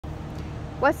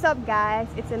What's up guys,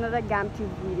 it's another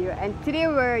GamTube video, and today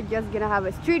we're just gonna have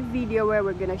a street video where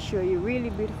we're gonna show you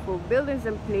really beautiful buildings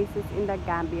and places in the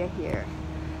Gambia here.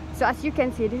 So as you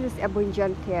can see, this is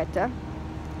Ebunjan Theatre.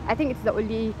 I think it's the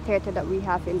only theatre that we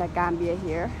have in the Gambia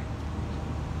here,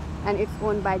 and it's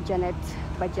owned by Janet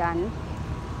Bajan.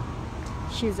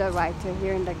 She's a writer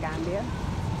here in the Gambia.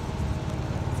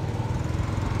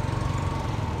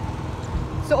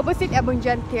 So opposite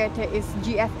Ebunjan Theatre is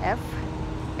GFF.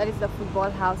 That is the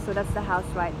football house, so that's the house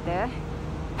right there.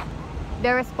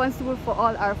 They're responsible for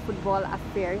all our football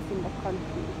affairs in the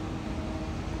country.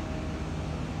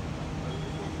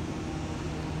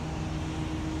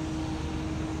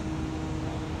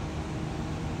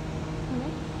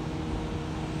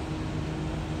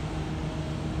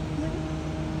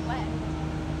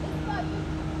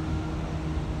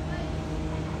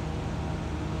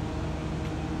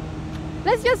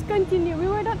 Let's just continue. We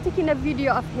were not taking a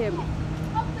video of him.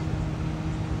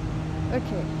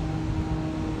 Okay.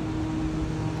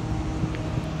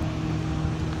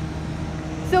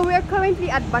 So we are currently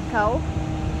at Bakau.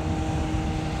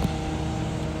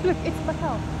 Look, it's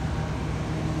Bakau.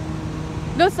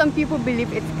 Though some people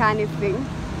believe it's Canifing.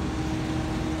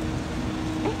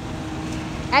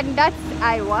 And that's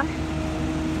Iowa.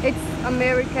 It's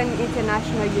American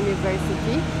International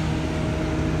University.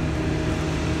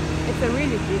 It's a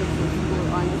really beautiful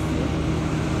school, honestly.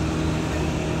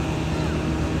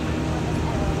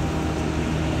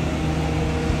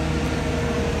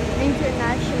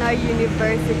 International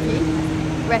University,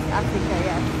 West Africa,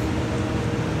 yes.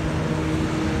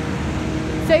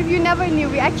 So if you never knew,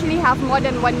 we actually have more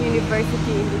than one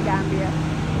university in the Gambia.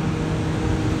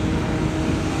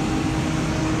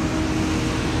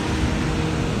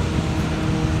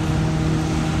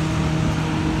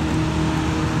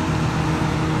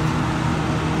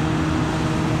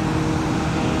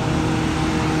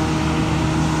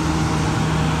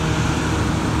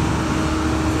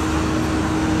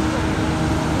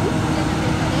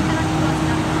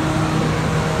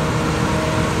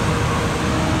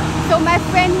 So my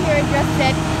friend here just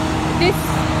said this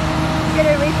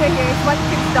generator here is what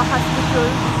keeps the hospital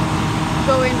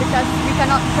going because we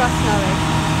cannot cross now.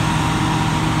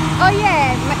 Oh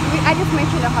yeah, I just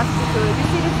mentioned a hospital. You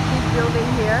see this big building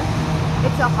here?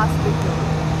 It's a hospital.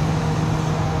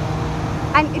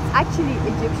 And it's actually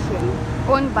Egyptian,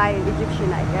 owned by an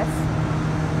Egyptian, I guess.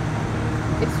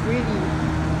 It's really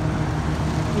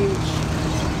huge.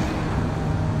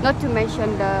 Not to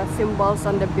mention the symbols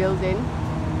on the building.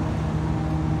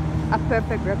 A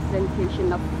perfect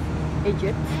representation of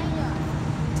Egypt.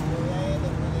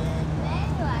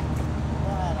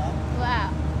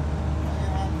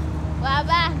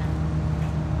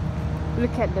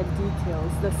 Look at the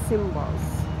details, the symbols.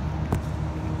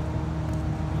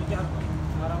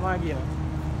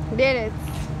 Did it?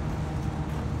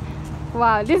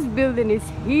 Wow, this building is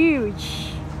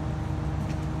huge.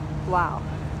 Wow.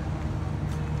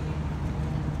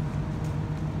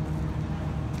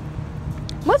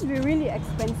 Must be really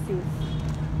expensive.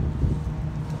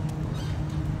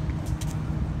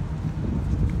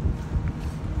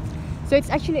 So it's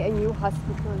actually a new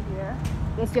hospital here.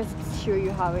 Let's just show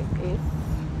you how it is.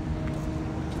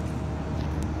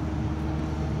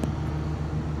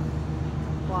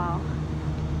 Wow.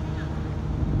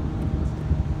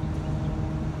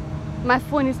 My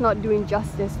phone is not doing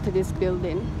justice to this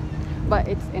building, but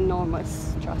it's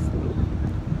enormous, trust me.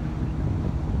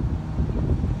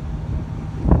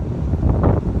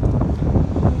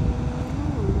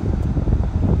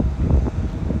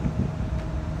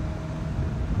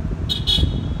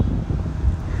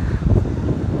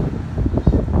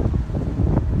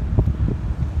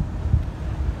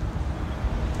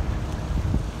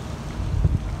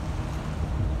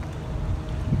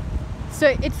 So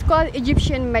it's called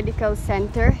Egyptian Medical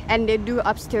Center, and they do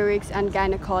obstetrics and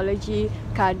gynecology,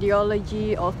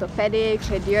 cardiology, orthopedic,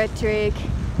 pediatric,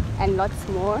 and lots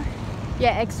more.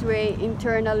 Yeah, X-ray,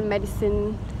 internal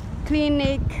medicine,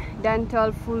 clinic,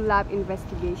 dental, full lab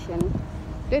investigation.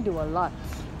 They do a lot.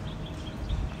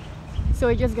 So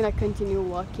we're just gonna continue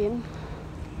walking.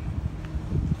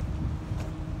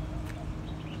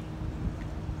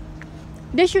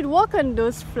 They should walk on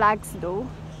those flags though.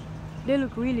 They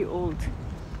look really old.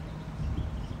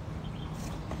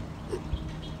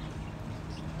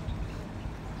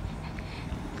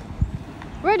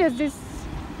 Where does this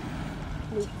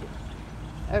lead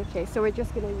to? Okay, so we're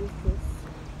just gonna use this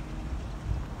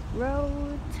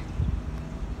road.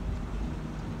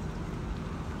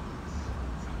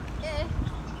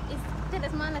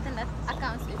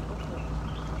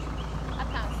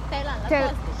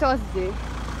 Thursday.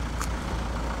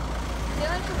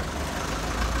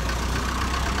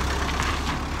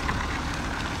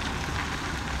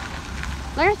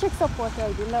 Naka-check sa portal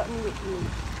din. Let me wait me.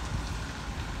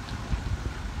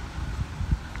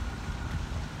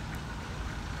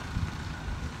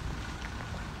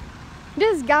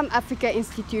 This is Gam Africa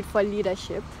Institute for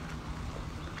Leadership.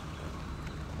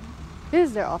 This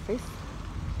is their office.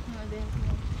 No, there's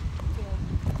no.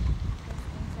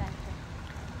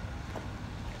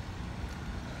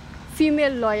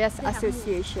 Female Lawyers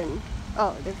Association.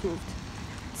 Oh, they've moved.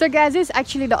 So guys, this is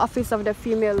actually the office of the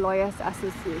Female Lawyers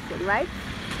Association, right?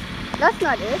 That's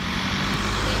not it.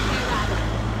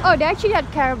 Oh, they actually had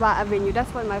Caraba Avenue.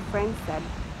 That's what my friend said.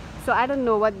 So I don't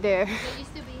know what they're... They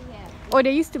used to be here. Oh,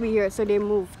 they used to be here, so they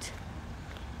moved.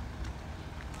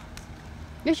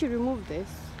 They should remove this.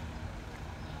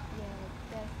 Yeah,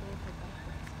 that's it.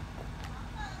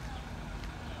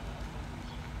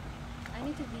 I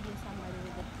need to video somebody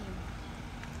with the team.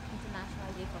 International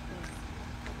Day for Peace.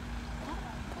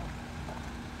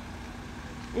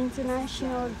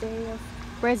 International Day of...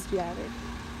 Where's Jared?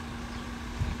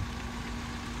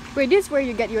 Wait, this is where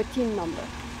you get your team number.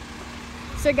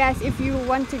 So guys, if you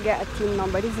want to get a team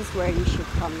number, this is where you should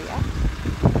come, yeah?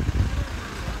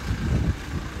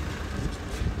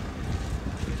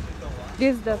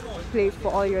 This is the place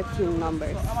for all your team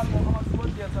numbers. One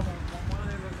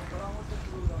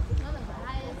of the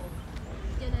highest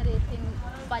generating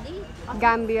body.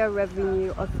 Gambia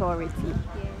Revenue Authority.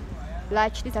 Yeah.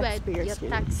 Large This is where taxpayers your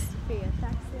unit. taxes.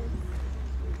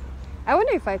 I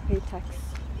wonder if I pay tax.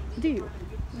 Do you?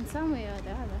 In some way or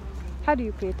the other. How do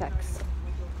you pay tax?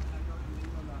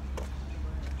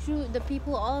 Through the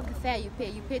people, all of the fare you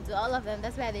pay to all of them.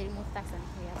 That's why they remove tax and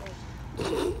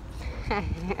pay.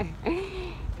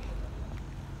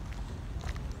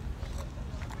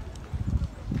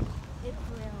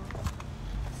 April,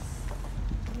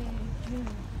 May, June,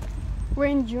 We're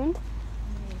in June?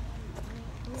 May.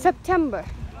 September.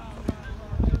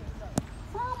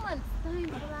 4 months, time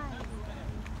flies.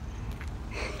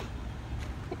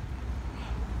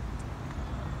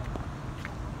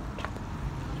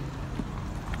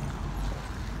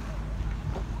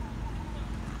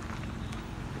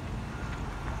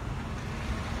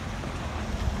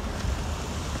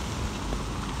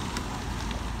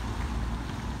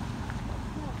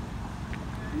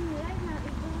 Right now,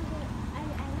 it's all the, I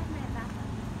like my back.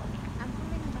 I'm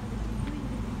feeling about the doing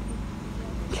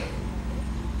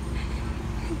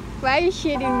Why are you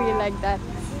shading me like that?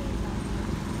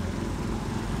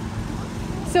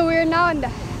 So we're now on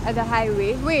at the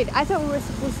highway. Wait, I thought we were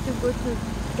supposed to go to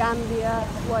Gambia.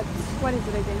 What is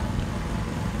it again?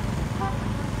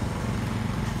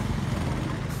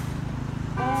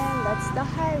 And that's the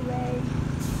highway.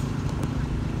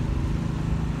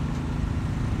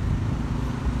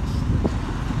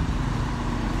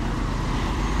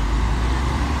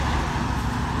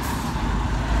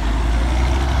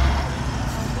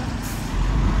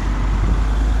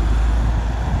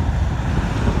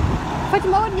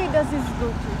 Fatima, what way does this go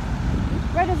to?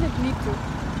 Where does it lead to?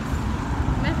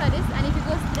 Methodist, and if you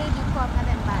go straight, you come and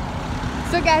then back.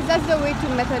 So guys, that's the way to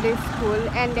Methodist School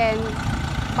and then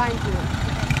Banjul.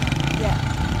 Yeah.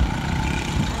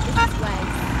 And this is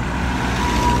Wise.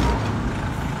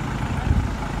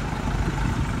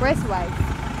 Where's Wise?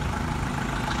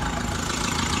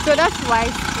 So that's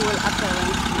Wise School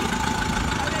apparently.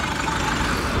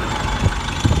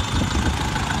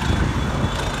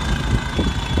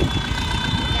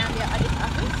 Gambia Audit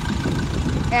Office.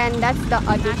 And that's the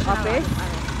audit National office. Audit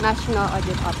Office. National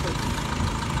Audit Office.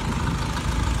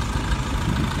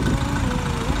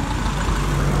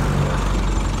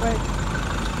 Where?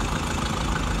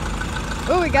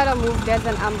 Oh, we gotta move. There's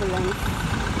an ambulance.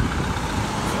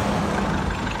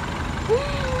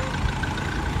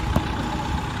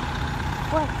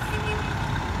 What?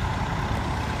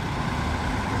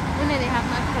 You know they have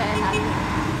not fair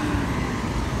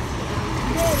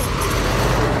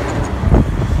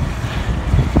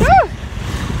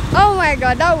Oh my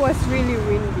god, that was really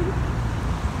windy.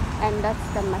 And that's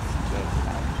the masjid.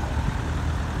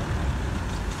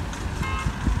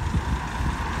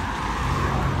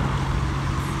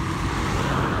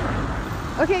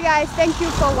 Okay guys, thank you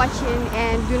for watching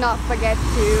and do not forget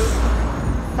to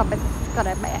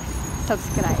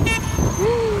subscribe.